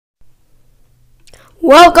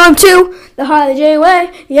Welcome to the Harley J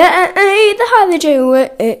Way. Yeah, the Harley J Way.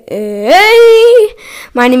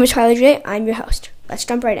 My name is Harley J. I'm your host. Let's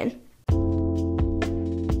jump right in.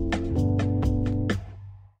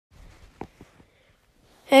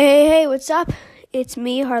 Hey, what's up? It's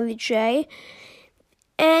me, Harley J.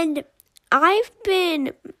 And I've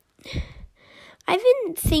been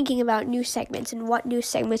thinking about new segments and what new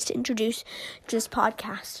segments to introduce to this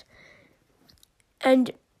podcast. And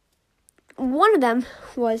one of them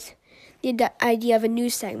was the idea of a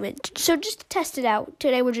news segment. So just to test it out,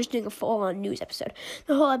 today we're just doing a full-on news episode.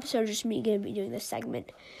 The whole episode is just me going to be doing this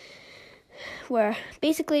segment where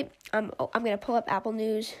basically I'm going to pull up Apple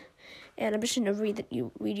News and I'm just going to read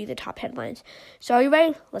you the top headlines. So are you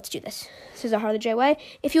ready? Let's do this. This is the Harley J Way.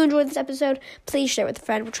 If you enjoyed this episode, please share it with a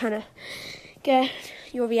friend. We're trying to get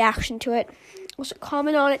your reaction to it. Also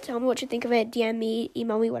comment on it. Tell me what you think of it. DM me,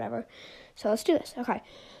 email me, whatever. So let's do this. Okay.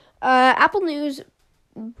 Apple News,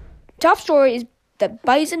 top story is that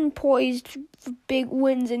Biden poised for big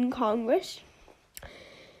wins in Congress.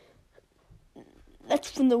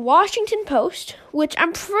 That's from the Washington Post, which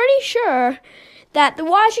I'm pretty sure that the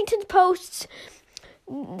Washington Post's,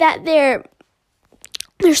 that their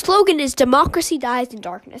slogan is "Democracy dies in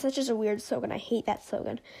darkness." That's just a weird slogan. I hate that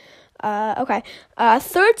slogan. Okay.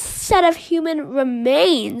 Third set of human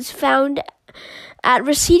remains found at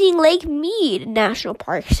receding Lake Mead National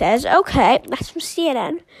Park says. Okay, that's from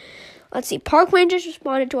CNN. Let's see. Park rangers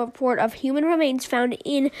responded to a report of human remains found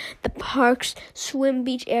in the park's Swim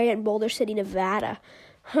Beach area in Boulder City, Nevada.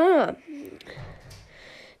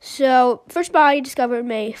 So, first body discovered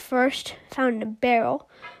May 1st, found in a barrel,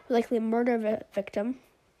 likely a murder victim.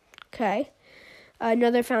 Okay.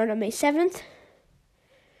 Another found on May 7th.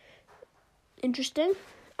 Interesting.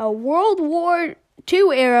 A World War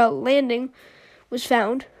II era landing was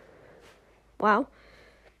found. Wow.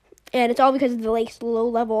 And it's all because of the lake's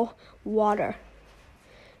low-level water.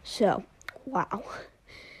 So, wow.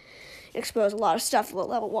 It exposed a lot of stuff,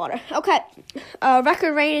 low-level water. Okay.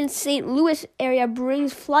 Record rain in St. Louis area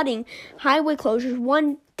brings flooding, highway closures,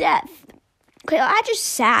 one death. Okay, that's just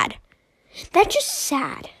sad. That's just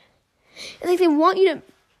sad. It's like they want you to...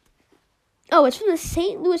 Oh, it's from the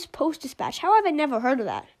St. Louis Post-Dispatch. How have I never heard of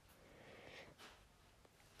that?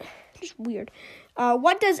 Just weird.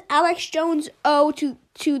 What does Alex Jones owe to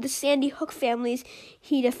the Sandy Hook families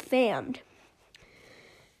he defamed?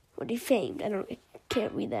 Or defamed? I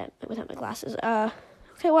can't read that without my glasses.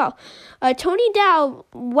 Okay, well. Tony Dow,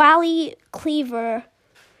 Wally Cleaver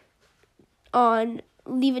on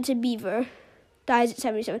Leave It to Beaver, dies at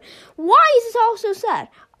 77. Why is this all so sad?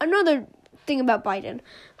 Another thing about Biden.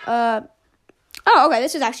 Okay,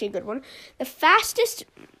 this is actually a good one. The fastest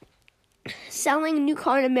selling new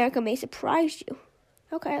car in America may surprise you.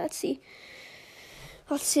 Okay, let's see.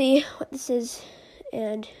 Let's see what this is.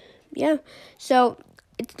 And, yeah. So,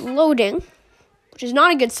 it's loading, which is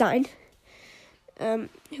not a good sign. Who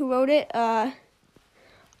wrote it?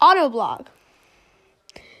 Autoblog.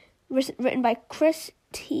 Written by Chris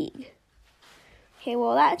Teague. Okay,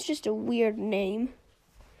 well, that's just a weird name.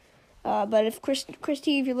 But if Chris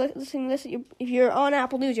Teague, if you're listening to this, if you're on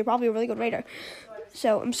Apple News, you're probably a really good writer.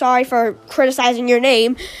 So I'm sorry for criticizing your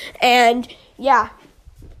name, and yeah.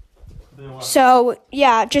 So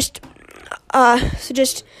yeah, sorry,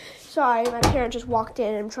 my parent just walked in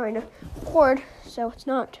and I'm trying to record, so it's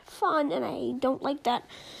not fun, and I don't like that.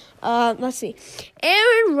 Let's see.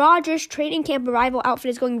 Aaron Rodgers training camp arrival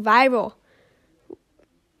outfit is going viral.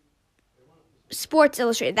 Sports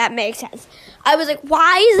Illustrated. That makes sense. I was like,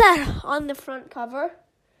 why is that on the front cover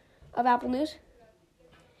of Apple News?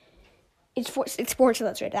 It's Sports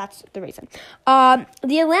Illustrated. That's the reason.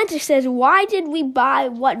 The Atlantic says, why did we buy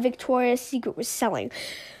what Victoria's Secret was selling?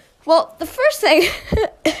 Well, the first thing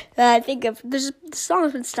that I think of, there's a song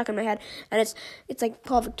that's been stuck in my head, and it's like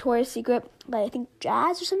called Victoria's Secret by, I think,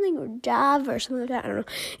 Jazz or something, or Jav or something like that. I don't know.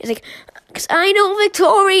 It's like, because I know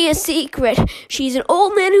Victoria's Secret. She's an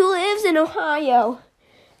old man who lives in Ohio.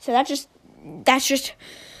 So that's just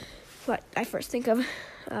what I first think of.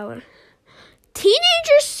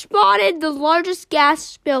 Teenagers spotted the largest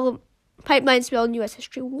pipeline spill in U.S.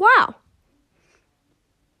 history. Wow.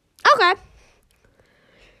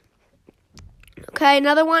 Okay,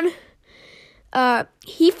 another one.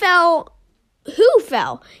 He fell. Who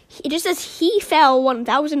fell? It just says he fell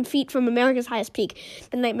 1,000 feet from America's highest peak.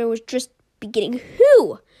 The nightmare was just beginning.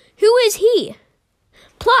 Who? Who is he?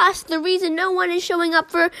 Plus, the reason no one is showing up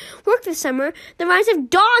for work this summer, the rise of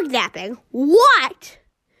dog napping. What?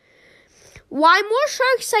 Why more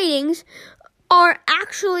shark sightings are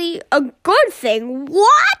actually a good thing.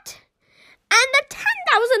 What? And the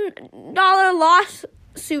 $10,000 loss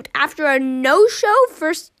lawsuit after a no-show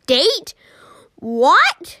first date?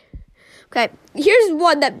 What? Okay, here's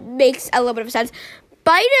one that makes a little bit of sense.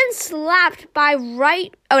 Biden slapped by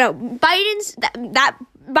right. Oh no, Biden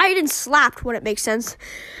slapped when it makes sense.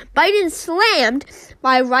 Biden slammed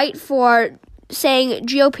by right for saying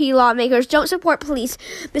GOP lawmakers don't support police.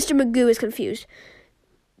 Mr. Magoo is confused.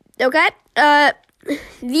 Okay, the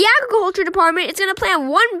agriculture department is going to plant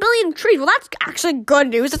 1 billion trees. Well, that's actually good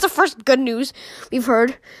news. That's the first good news we've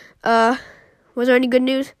heard. Was there any good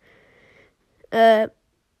news? Well,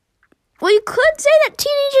 you could say that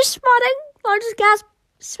teenagers spotting largest gas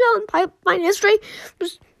spill in pipeline history.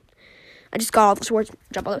 I just got all the words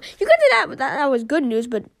jump all over. You could say that was good news,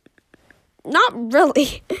 but not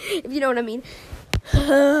really, if you know what I mean.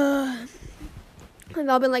 Have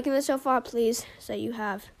y'all been liking this so far? Please say you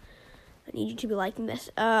have. I need you to be liking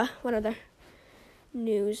this. What other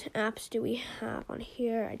news apps do we have on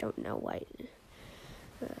here? I don't know what.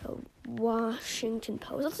 Washington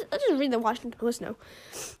Post. Let's just read the Washington Post now.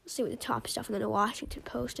 Let's see what the top stuff on the Washington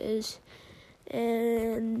Post is.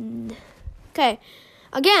 And okay,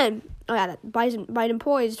 again. Oh yeah, that Biden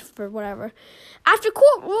poised for whatever. After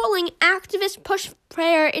court ruling, activists push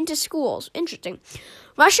prayer into schools. Interesting.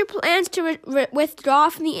 Russia plans to withdraw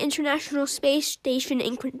from the International Space Station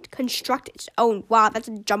and construct its own. Wow, that's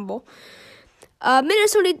a jumble.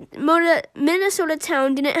 Minnesota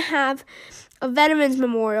town didn't have a veterans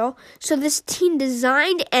memorial, so this teen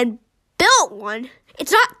designed and built one.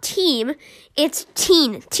 It's not team, it's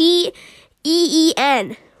teen.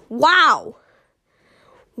 T-E-E-N. Wow.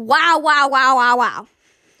 Wow.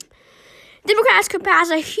 Democrats could pass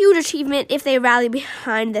a huge achievement if they rally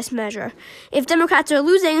behind this measure. If Democrats are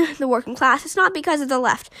losing the working class, it's not because of the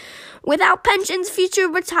left. Without pensions, future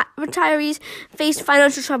retirees face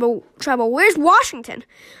financial trouble. Where's Washington?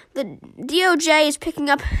 The DOJ is picking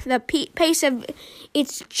up the pace of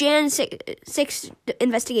its Jan 6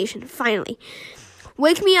 investigation, finally.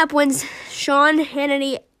 Wake me up when Sean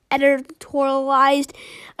Hannity editorialized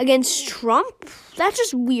against Trump? That's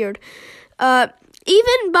just weird.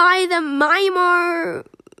 Even by the Myanmar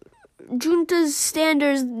junta's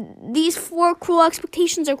standards, these 4 cruel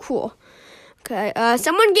expectations are cruel. Okay,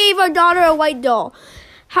 someone gave our daughter a white doll.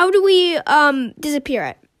 How do we disappear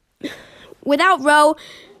it? Without Roe,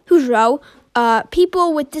 who's Roe?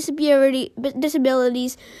 People with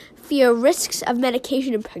disabilities fear risks of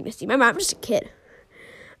medication and pregnancy. Remember, I'm just a kid.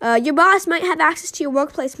 Your boss might have access to your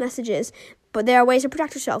workplace messages, but there are ways to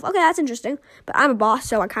protect yourself. Okay, that's interesting. But I'm a boss,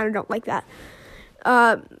 so I kind of don't like that.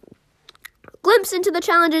 Glimpse into the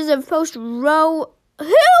challenges of post-Roe. Who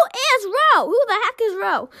is Roe? Who the heck is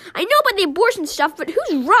Roe? I know about the abortion stuff, but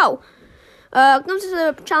who's Roe? Glimpse into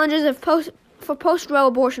the challenges of post-Roe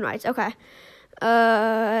abortion rights. Okay.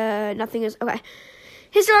 Nothing is... Okay.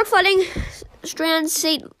 Historic flooding. Strand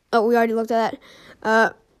State... Oh, we already looked at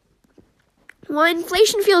that. Why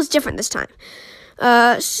inflation feels different this time.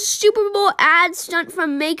 Super Bowl ad stunt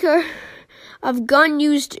from maker of gun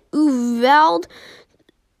used Uvalde.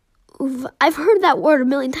 I've heard that word a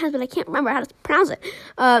million times, but I can't remember how to pronounce it.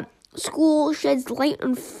 School sheds light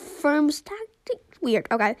on firms tactic. Weird.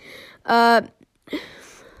 Okay.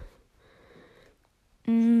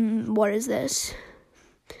 What is this?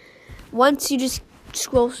 Once you just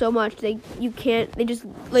scroll so much, they just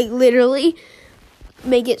like literally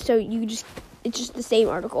make it so it's just the same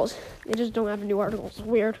articles. They just don't have new articles. It's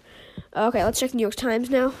weird. Okay, let's check the New York Times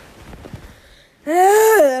now.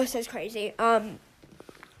 This is crazy. Let's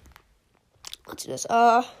do this.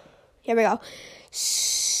 Here we go.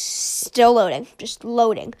 Still loading. Just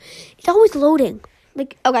loading. It's always loading.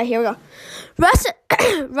 Like, okay, here we go.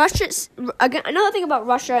 Russia's again, another thing about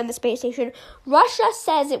Russia and the space station. Russia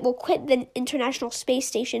says it will quit the International Space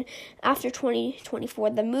Station after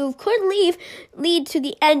 2024. The move could lead to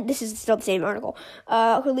the end. This is still the same article.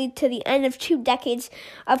 Could lead to the end of 2 decades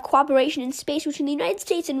of cooperation in space between the United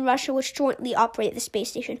States and Russia, which jointly operate the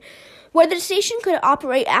space station. Whether the station could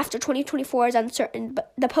operate after 2024 is uncertain,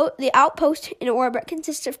 but the outpost in orbit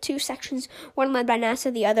consists of 2 sections, one led by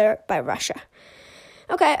NASA, the other by Russia.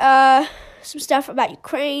 Okay, some stuff about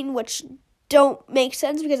Ukraine, which don't make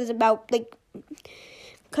sense because it's about,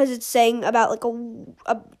 because it's saying about,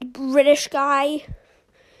 a British guy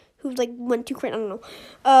who, went to Ukraine, I don't know.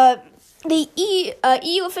 The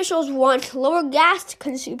EU officials want lower gas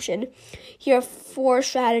consumption. Here are 4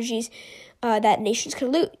 strategies that nations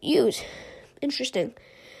could use. Interesting.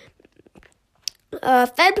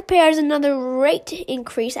 Fed prepares another rate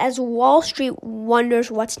increase as Wall Street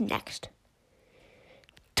wonders what's next.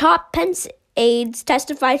 Top Pence aides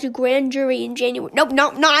testify to grand jury in January. No,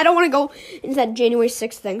 I don't want to go into that January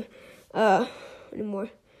 6th thing anymore.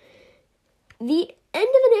 The End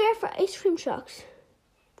of an era for ice cream trucks.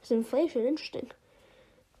 There's inflation. Interesting.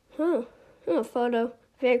 Photo.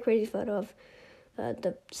 Very crazy photo of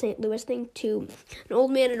the St. Louis thing to an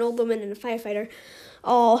old man, an old woman, and a firefighter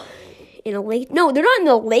all in a lake. No, they're not in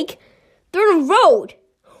the lake. They're on a road.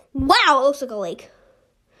 Wow, it looks like a lake.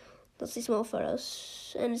 Let's see some more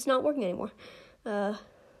photos. And it's not working anymore.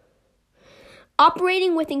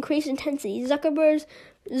 Operating with increased intensity. Zuckerberg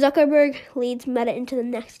leads Meta into the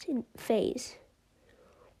next phase.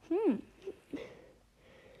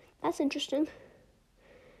 That's interesting.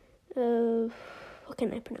 What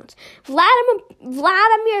can I pronounce?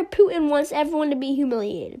 Vladimir Putin wants everyone to be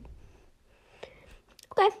humiliated.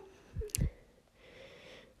 Okay.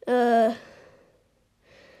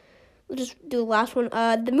 We'll just do the last one.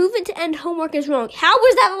 The movement to end homework is wrong. How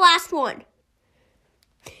was that the last one?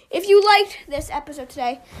 If you liked this episode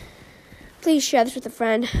today, please share this with a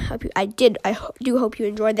friend. I do hope you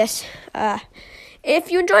enjoyed this.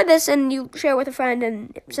 If you enjoyed this and you share it with a friend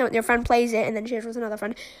and your friend plays it and then shares it with another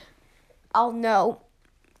friend, I'll know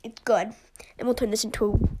it's good. And we'll turn this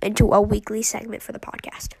into a weekly segment for the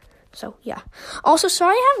podcast. So, yeah. Also,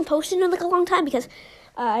 sorry I haven't posted in a long time because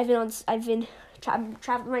I'm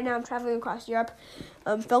traveling right now. I'm traveling across Europe.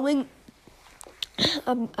 I'm filming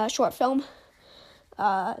a short film.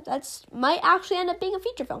 That's might actually end up being a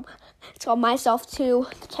feature film. It's called Myself 2.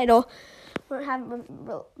 The title, we haven't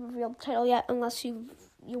revealed the title yet, unless you're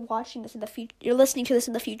watching this in the future. You're listening to this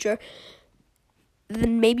in the future.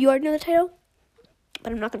 Then maybe you already know the title,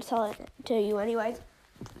 but I'm not going to tell it to you anyway.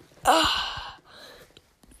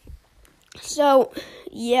 So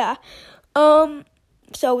yeah.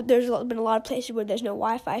 So there's been a lot of places where there's no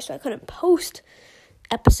Wi-Fi, so I couldn't post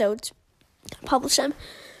episodes, publish them.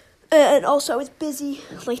 And also, I was busy,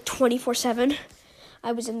 24/7.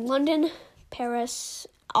 I was in London, Paris,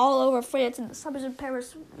 all over France, and the suburbs of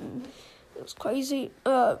Paris. It was crazy.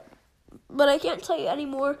 But I can't tell you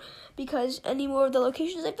anymore, because any more of the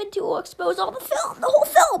locations I've been to will expose the whole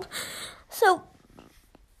film. So,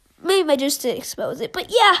 maybe I just didn't expose it. But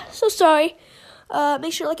yeah, so sorry.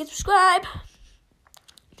 Make sure to like and subscribe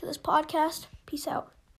to this podcast. Peace out.